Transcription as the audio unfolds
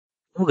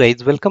Hello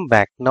guys, welcome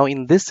back. Now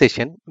in this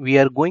session, we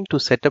are going to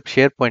set up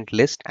SharePoint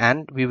List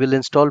and we will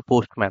install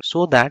Postman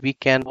so that we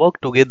can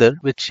work together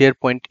with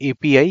SharePoint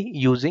API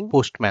using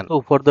Postman.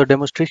 So for the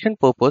demonstration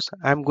purpose,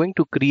 I'm going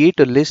to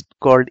create a list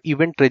called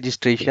event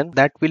registration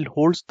that will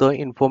hold the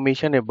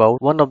information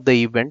about one of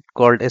the event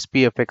called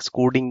SPFX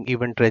coding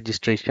event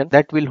registration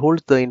that will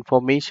hold the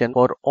information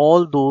for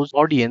all those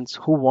audience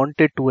who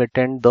wanted to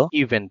attend the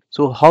event.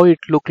 So how it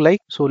look like?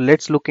 So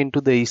let's look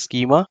into the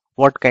schema.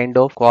 What kind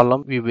of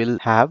column we will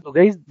have. So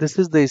guys, this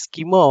is the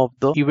schema of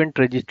the event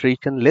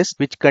registration list,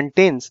 which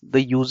contains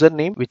the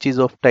username, which is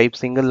of type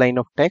single line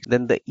of text,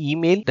 then the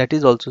email, that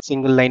is also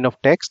single line of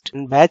text,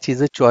 and batch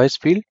is a choice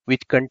field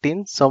which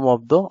contains some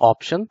of the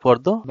option for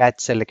the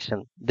batch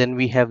selection. Then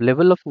we have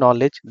level of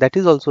knowledge, that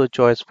is also a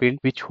choice field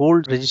which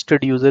holds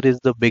registered user is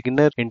the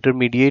beginner,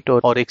 intermediate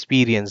or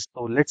experienced.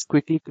 So let's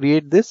quickly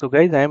create this. So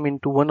guys, I am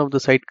into one of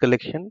the site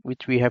collection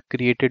which we have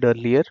created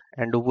earlier,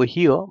 and over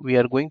here we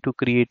are going to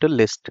create a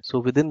list. So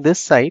within this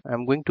site,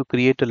 I'm going to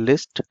create a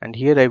list, and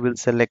here I will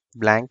select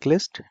blank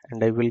list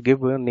and I will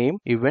give a name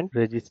event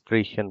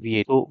registration.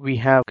 So we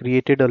have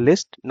created a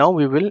list. Now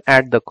we will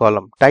add the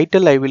column.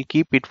 Title I will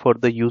keep it for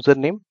the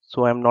username,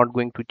 so I'm not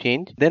going to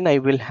change. Then I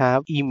will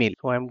have email,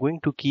 so I'm going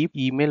to keep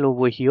email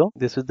over here.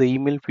 This is the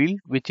email field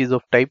which is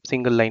of type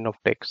single line of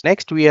text.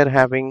 Next we are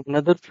having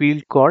another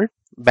field called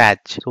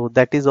batch, so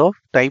that is of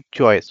type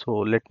choice. So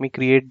let me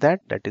create that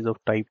is of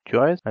type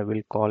choice. I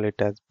will call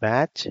it as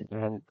batch,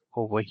 and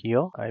over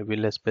here I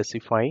will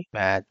specify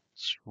batch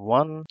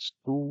 1,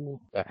 2,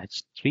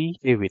 batch 3,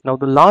 save it. Now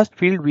the last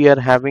field we are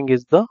having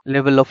is the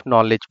level of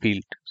knowledge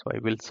field. So I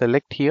will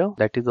select here,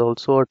 that is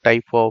also a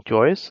type of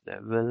choice,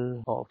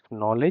 level of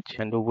knowledge,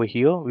 and over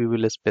here we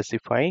will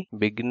specify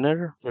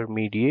beginner,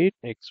 intermediate,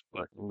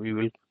 expert. We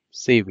will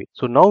save it.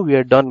 So now we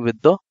are done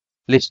with the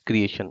list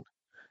creation.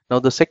 Now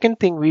the second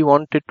thing we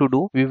wanted to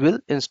do, we will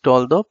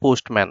install the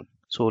Postman.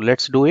 So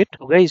let's do it.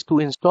 So guys, to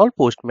install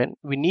Postman,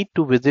 we need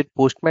to visit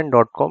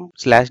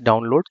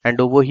postman.com/download, and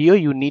over here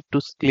you need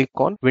to click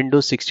on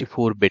Windows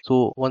 64-bit.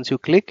 So once you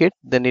click it,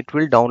 then it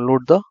will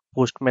download the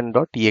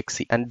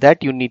postman.exe, and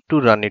that you need to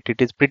run it.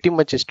 It is pretty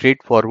much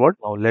straightforward.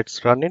 Now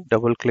let's run it.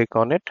 Double click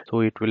on it. So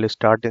it will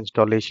start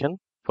installation.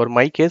 For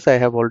my case, I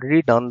have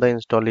already done the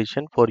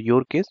installation. For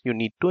your case, you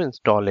need to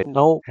install it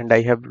now, and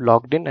I have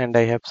logged in and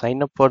I have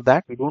signed up for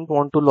that. If you don't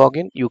want to log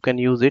in, you can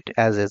use it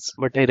as is,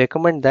 but I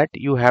recommend that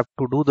you have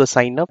to do the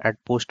sign up at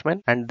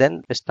Postman and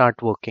then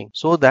start working,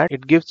 so that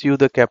it gives you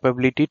the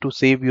capability to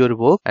save your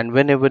work, and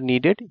whenever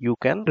needed you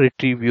can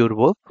retrieve your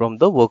work from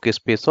the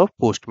workspace of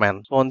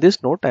Postman. So on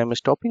this note, I am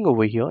stopping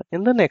over here.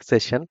 In the next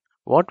session,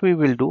 what we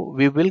will do,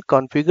 we will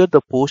configure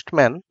the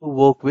Postman to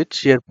work with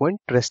SharePoint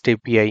REST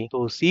API.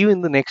 So see you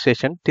in the next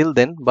session. Till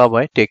then, bye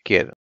bye, take care.